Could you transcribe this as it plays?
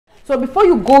So before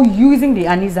you go using the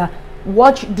Aneeza,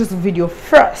 watch this video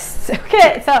first.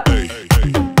 Okay, so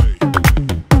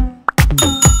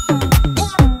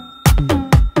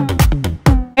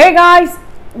hey guys,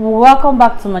 welcome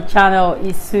back to my channel.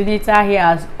 It's Sunita here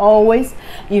as always.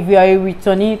 If you are a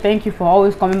returnee, thank you for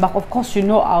always coming back. Of course, you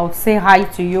know I'll say hi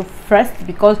to you first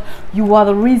because you are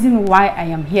the reason why I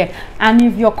am here. And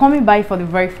if you're coming by for the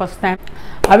very first time,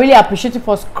 I really appreciate you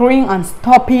for scrolling and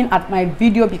stopping at my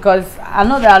video, because I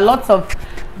know there are lots of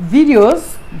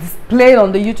videos displayed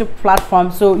on the YouTube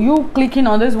platform, so you clicking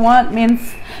on this one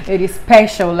means it is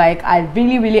special. Like, I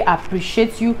really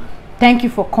appreciate you. Thank you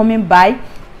for coming by.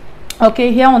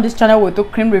 Okay, here on this channel we do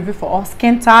cream review for all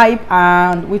skin type,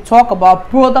 and we talk about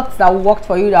products that work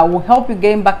for you, that will help you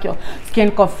gain back your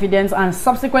skin confidence, and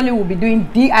subsequently we'll be doing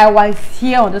DIYs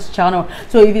here on this channel.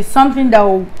 So if it's something that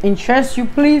will interest you,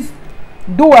 please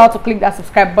do well to click that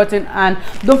subscribe button, and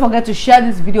don't forget to share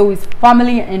this video with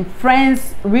family and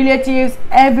friends, relatives,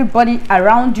 everybody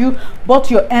around you, both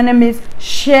your enemies.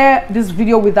 Share this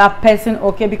video with that person,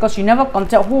 okay, because you never can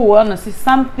tell who will want to see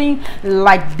something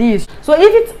like this. So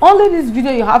if it's only this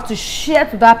video you have to share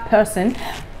to that person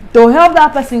to help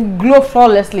that person glow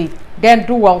flawlessly, then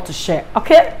do well to share.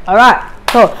 Okay, all right,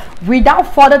 so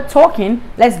without further talking,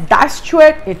 let's dive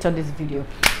straight into this video.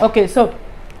 Okay, so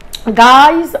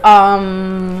guys,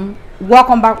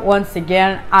 welcome back once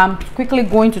again. I'm quickly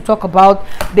going to talk about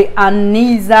the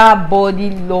Aneeza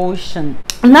body lotion.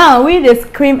 Now, we the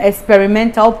cream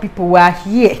experimental people were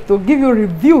here to give you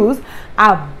reviews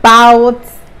about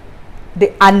the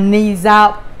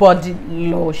Aneeza body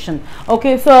lotion.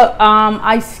 Okay, so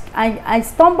I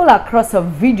stumbled across a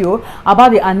video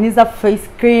about the Aneeza face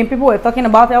cream. People were talking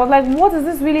about it. I was like, what is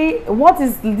this really? What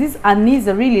is this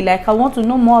Aneeza really like? I want to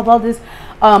know more about this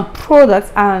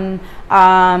products. And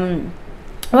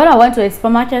when I went to a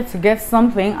supermarket to get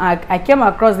something, I came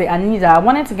across the Aneeza. I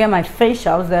wanted to get my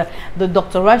facials, the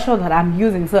Dr. Rachel that I'm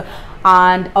using. So,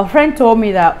 and a friend told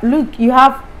me that, look, you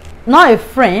have, not a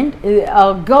friend,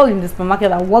 a girl in the supermarket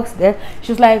that works there.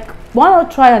 She's like, why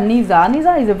not try Aneeza?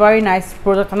 Aneeza is a very nice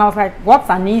product. And I was like, what's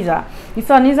Aneeza? He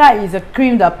said Aneeza is a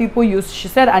cream that people use. She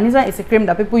said Aneeza is a cream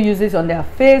that people use on their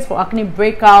face for acne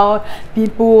breakout,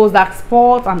 pimples, dark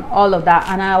spots, and all of that.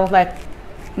 And I was like,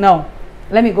 no,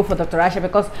 let me go for Dr. Rachel,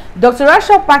 because Dr.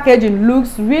 Rachel packaging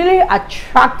looks really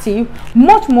attractive,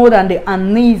 much more than the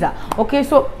Aneeza. Okay,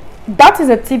 so that is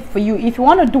a tip for you. If you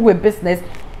want to do a business,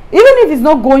 even if it's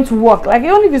not going to work, like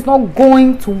even if it's not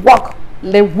going to work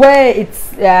the way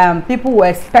it's people will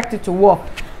expect it to work,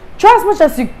 try as much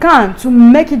as you can to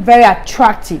make it very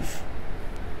attractive.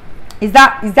 Is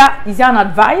that an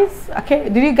advice? Okay,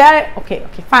 did you get it? Okay,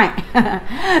 fine.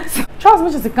 So try as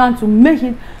much as you can to make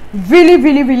it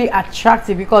really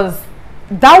attractive, because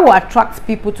that will attract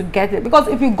people to get it. Because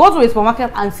if you go to a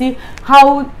supermarket and see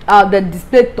how they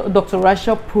display Dr.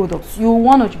 Rachel products, you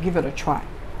want to give it a try.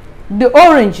 The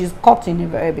orange is cut in a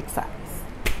very big size.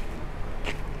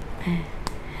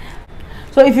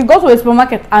 So if you go to a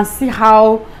supermarket and see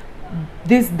how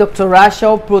this Dr.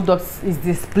 Rachel products is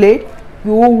displayed,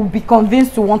 you will be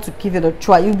convinced to want to give it a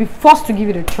try. You'll be forced to give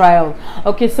it a trial.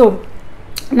 Okay, so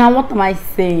now what am I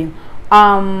saying?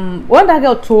 When that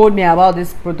girl told me about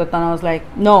this product, and I was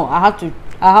like, no, I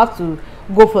have to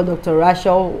go for Dr.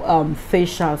 Rachel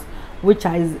facials, which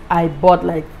I bought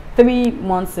like 3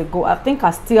 months ago. I think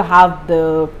I still have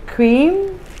the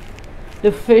cream, the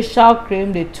facial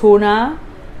cream, the toner,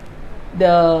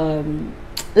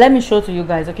 let me show to you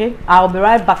guys. Okay, I'll be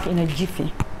right back in a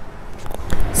jiffy.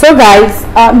 So guys,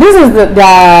 this is the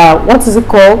what is it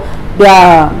called,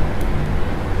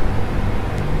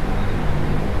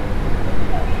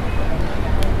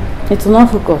 it's not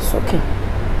focus. Okay,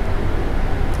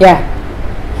 yeah,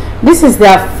 this is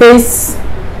their face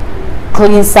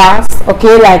cleansers.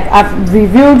 Okay, like I've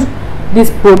reviewed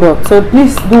this product, so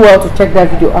please do well to check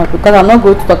that video out, because I'm not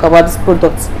going to talk about this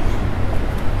product.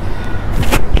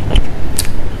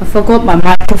 I forgot my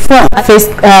microphone.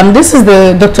 This is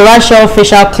the Dr. Rachel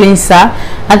facial cleanser.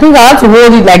 I think I have to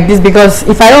hold it like this, because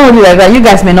if I don't hold it like that, you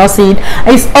guys may not see it.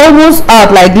 It's almost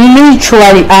out, like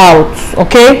literally out.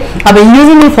 Okay, I've been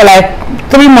using it for like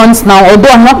 3 months now, although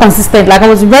I'm not consistent. Like, I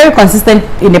was very consistent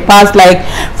in the past. Like,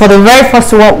 for the very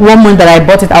first one month that I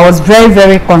bought it, I was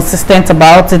very consistent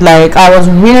about it. Like, I was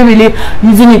really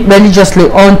using it religiously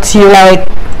until like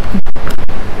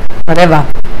whatever.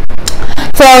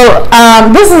 So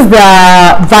this is the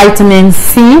vitamin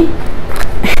C.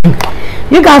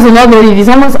 You guys will not believe it's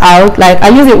almost out. Like, I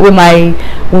use it with my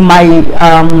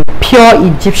pure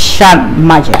Egyptian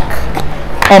magic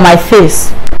on my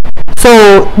face.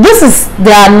 So this is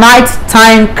their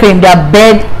nighttime cream, their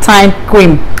bedtime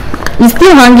cream. it's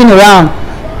still hanging around.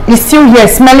 It's still here,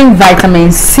 smelling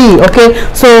vitamin C. Okay,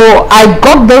 so I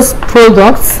got those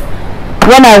products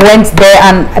when I went there,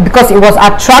 and because it was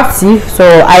attractive, so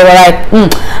I was like,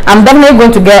 I'm definitely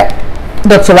going to get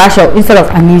Dr. Rachel instead of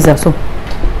Aneeza. So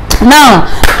now,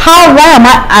 why am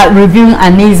I reviewing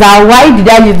Aneeza? Why did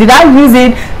I use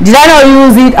it? Did I not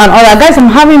use it? And all that, guys,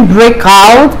 I'm having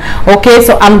breakout. Okay,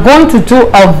 so I'm going to do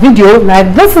a video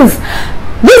like this is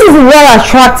what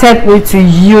attracted me to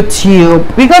YouTube,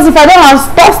 because if I don't have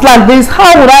stuff like this,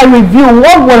 how would I review?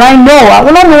 What would I know? I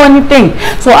will not know anything.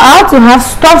 So I have to have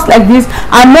stuff like this.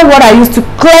 I know what I used to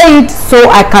clean it, so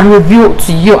I can review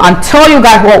to you and tell you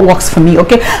guys what works for me.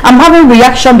 Okay, I'm having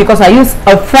reaction because I used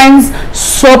a friend's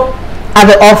soap at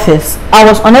the office. I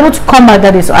was unable to come back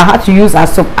that day, so I had to use her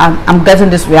soap, and I'm getting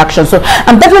this reaction. So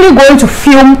I'm definitely going to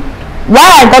film why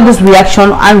I got this reaction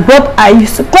and what I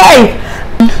used to play.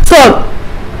 So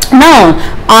now,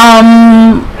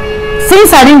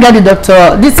 since I didn't get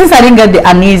since I didn't get the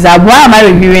Aneeza, why am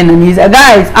I reviewing Aneeza?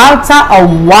 Guys, after a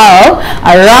while,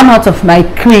 I ran out of my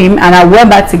cream, and I went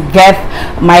back to get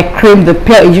my cream, the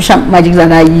pure Egyptian magic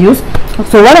that I use.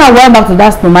 So when I went back to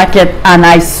that supermarket, and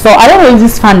I saw, I don't know if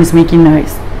this fan is making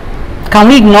noise. Can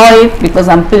we ignore it because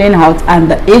I'm feeling hot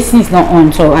and the AC is not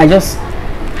on? So I just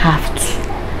have to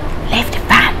leave the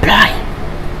fan blowing.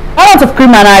 I ran out of cream,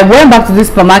 and I went back to this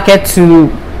supermarket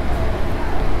to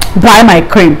buy my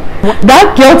cream.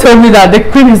 That girl told me that the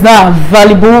cream is not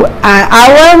available, and I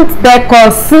went there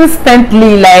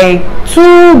consistently, like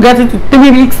 2 getting to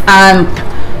 3 weeks, and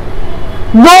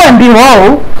lo and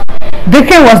behold, the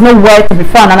cream was nowhere to be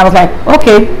found. And I was like,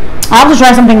 okay, I have to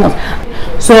try something else.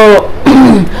 So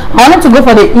I wanted to go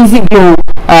for the easy glow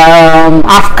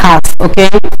half cast. Okay,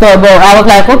 so but I was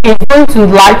like, okay, it's going to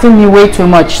lighten me way too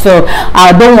much, so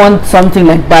I don't want something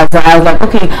like that. So I was like,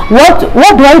 okay, what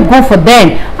do I go for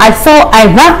then?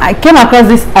 I came across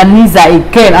this Aneeza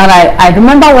again, and I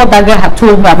remember what that girl had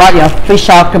told me about your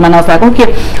facial cream, and I was like,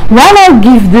 okay, why not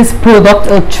give this product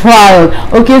a trial?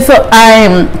 Okay, so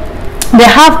they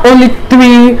have only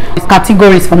 3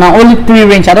 categories for now, only 3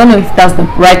 range. I don't know if that's the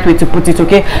right way to put it.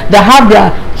 Okay, they have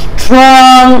their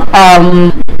strong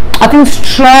I think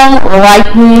strong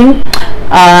lightening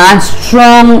and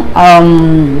strong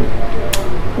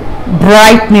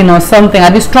brightening or something.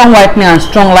 I did strong whitening and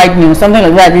strong lightening or something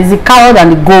like that. It's the carrot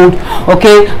and the gold.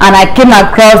 Okay, and I came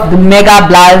across the Mega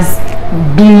Blast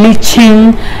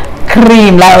bleaching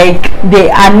cream, like the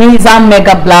Aneeza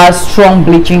Mega Blast strong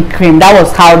bleaching cream. That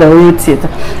was how they wrote it,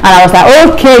 and I was like,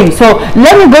 okay, so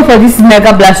let me go for this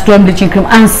Mega Blast strong bleaching cream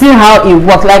and see how it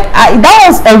works. Like that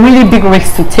was a really big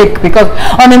risk to take, because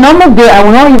on a normal day I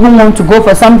would not even want to go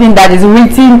for something that is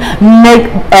written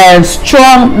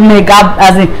strong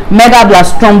Mega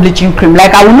Blast strong bleaching cream.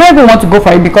 Like I would not even want to go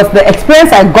for it, because the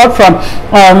experience I got from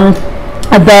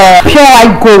the pure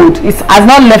white gold has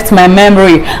not left my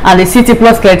memory, and the City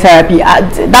Plus Care Therapy,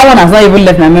 that one has not even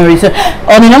left my memory. So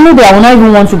on a normal day I would not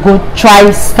even want to go try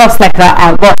stuff like that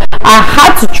out, but I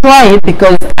had to try it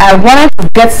because I wanted to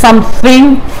get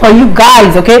something for you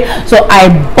guys. Okay, so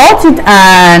I bought it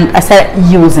and I started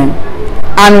using,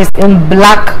 and it's in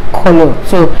black color,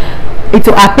 so it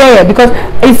will appear, because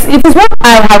it is what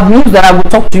I have used that I will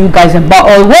talk to you guys about,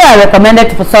 or where I recommended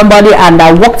it for somebody and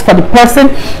I worked for the person.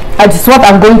 It is what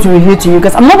I'm going to review to you,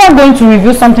 because I'm never going to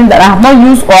review something that I have not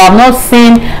used or I'm not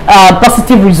seen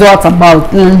positive results about.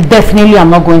 Definitely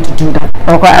I'm not going to do that.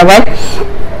 Okay, all right.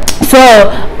 So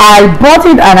I bought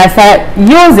it and I started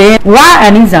using. Why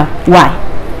Aneeza?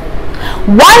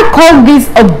 Why call this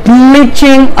a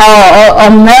bleaching a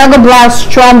Mega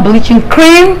Blast strong bleaching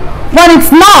cream when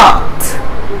it's not?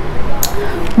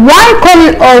 Why call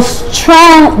it a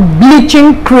strong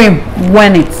bleaching cream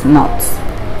when it's not?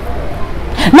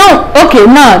 No, okay,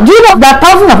 now do you know that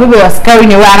thousands of people are scaring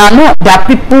away, and I know that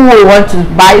people will want to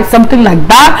buy something like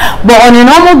that, but on a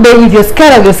normal day, if you're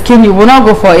scared of your skin, you will not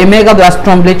go for a Mega Blast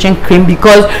strong bleaching cream,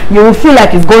 because you will feel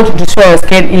like it's going to destroy your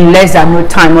skin in less than no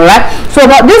time. All right, so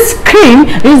but this cream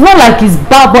is not like it's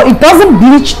bad, but it doesn't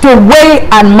bleach the way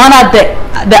and manner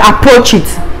they approach it.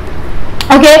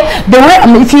 Okay, the way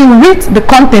if you read the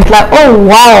content, like, oh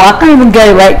wow, I can't even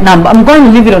get it right now, but I'm going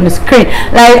to leave it on the screen.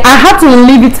 Like I had to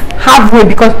leave it halfway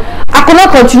because I could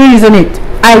not continue using it.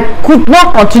 I could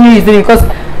not continue using it, because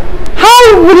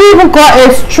how would you even call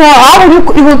it strong? How would you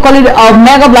even call it a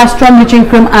Mega Blast strong bleaching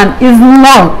cream and it's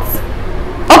not?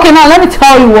 Okay, now let me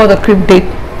tell you what the cream did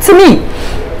to me.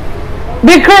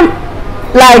 The cream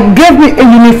like gave me a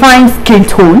unifying skin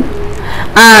tone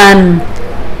and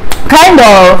kind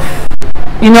of,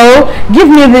 you know, give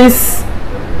me this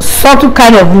subtle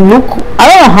kind of look. I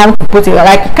don't know how to put it.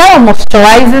 Like it kind of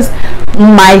moisturizes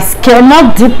my skin,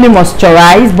 not deeply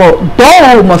moisturized, but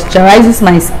though moisturizes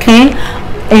my skin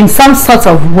in some sort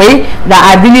of way that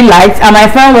I really liked. And my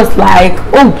friend was like,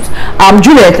 oops,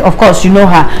 Juliet, of course you know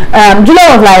her.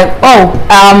 Juliet was like, oh,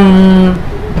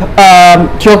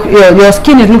 your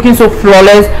skin is looking so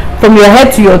flawless from your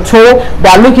head to your toe.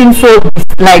 They're looking so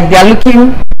like they're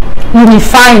looking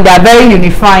unifying, they're very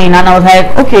unifying. And I was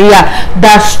like, okay, yeah,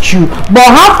 that's true. But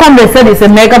how come they said it's a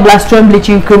Mega Blast Strong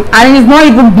Bleaching Cream and it's not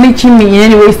even bleaching me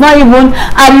in any way? It's not even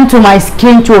adding to my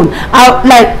skin tone.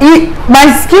 My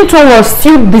skin tone was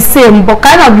still the same, but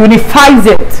kind of unifies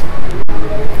it.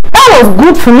 That was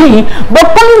good for me.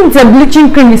 But calling it a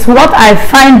bleaching cream is what I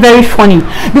find very funny,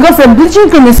 because a bleaching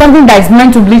cream is something that is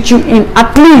meant to bleach you in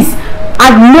at least,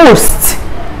 at most,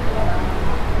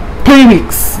 3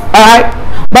 weeks. All right,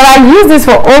 but I used this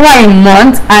for over a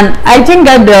month and I didn't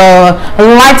get the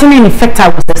lightening effect I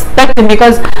was expecting,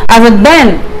 because as of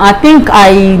then, I think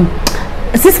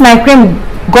since my cream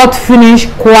got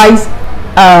finished quite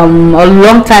a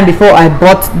long time before I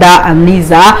bought that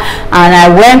Aneeza, and I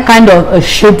went kind of a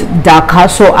shade darker,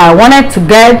 so I wanted to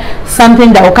get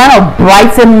something that will kind of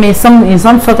brighten me in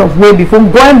some sort of way before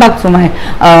going back to my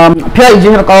pure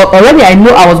Egyptian. Already I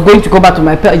knew I was going to go back to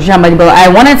my pure Egyptian, but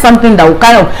I wanted something that will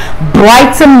kind of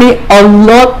brighten me a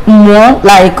lot more,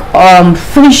 like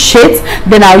 3 shades.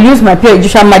 Then I'll use my pure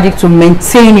Egyptian magic to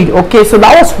maintain it. Okay, so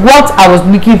that was what I was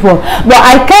looking for. But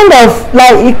I kind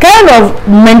of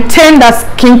maintained that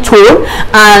skin tone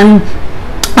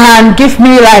and give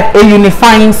me like a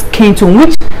unifying skin tone,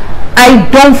 which I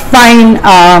don't find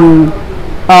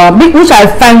which I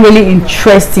find really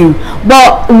interesting.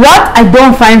 But what I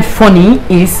don't find funny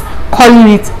is calling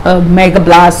it a Mega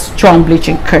Blast Strong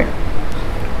Bleaching Cream.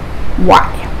 Why?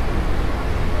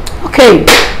 Okay,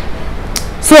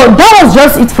 so that was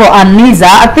just it for Aneeza.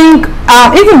 I think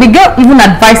even the girl even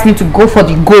advised me to go for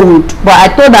the gold, but I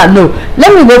told her no,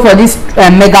 let me go for this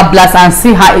Mega Blast and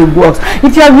see how it works.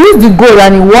 If you have used the gold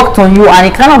and it worked on you and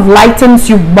it kind of lightens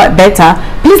you better,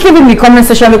 please leave it in the comment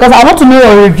section, because I want to know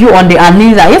your review on the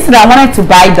Aneeza. Yesterday I wanted to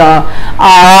buy the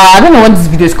I don't know when this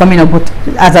video is coming up, but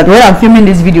as when I'm filming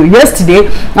this video, yesterday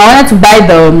I wanted to buy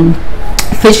the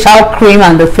facial cream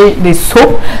and the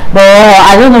soap, but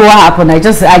I don't know what happened. I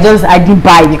didn't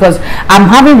buy because I'm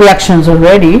having reactions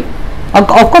already. Of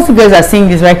course you guys are seeing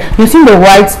this, right? You've seen the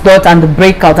white dot and the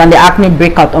breakout and the acne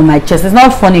breakout on my chest. It's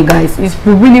not funny, guys. It's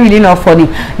really not funny.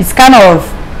 It's kind of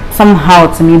somehow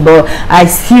to me, but I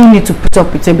still need to put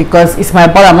up with it because it's my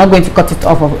body. I'm not going to cut it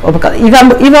off because if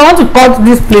I want to cut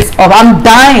this place off, I'm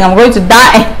dying. I'm going to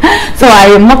die. So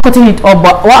I am not cutting it off.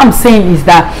 But what I'm saying is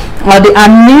that the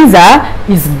Aneeza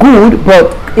is good,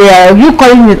 but you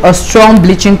calling it a strong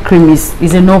bleaching cream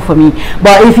is a no for me.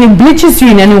 But if it bleaches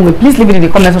you in any way, please leave it in the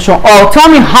comment section or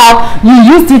tell me how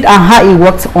you used it and how it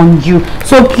worked on you.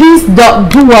 So please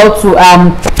do well to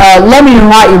let me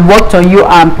know how it worked on you,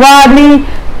 and probably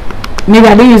maybe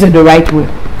I didn't use it the right way.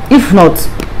 If not,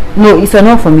 no, it's a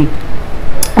no for me.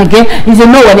 Okay, it's a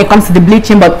no when it comes to the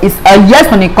bleaching, but it's a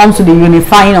yes when it comes to the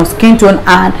unifying of skin tone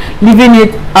and leaving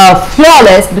it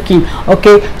flawless looking.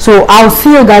 Okay, so I'll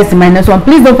see you guys in my next one.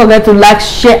 Please don't forget to like,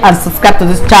 share and subscribe to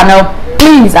this channel.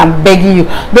 Please, I'm begging you,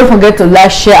 don't forget to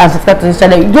like, share and subscribe to this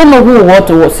channel. You don't know who want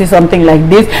to see something like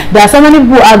this. There are so many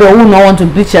people out there who don't want to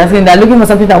bleach their skin. They're looking for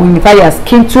something that will unify their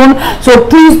skin tone. So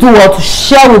please do well to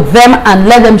share with them and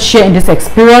let them share in this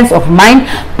experience of mine.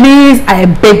 Please, I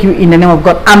beg you in the name of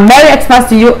God. I'm Merry Xmas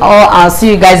to you all. I'll see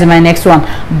you guys in my next one.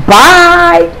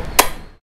 Bye.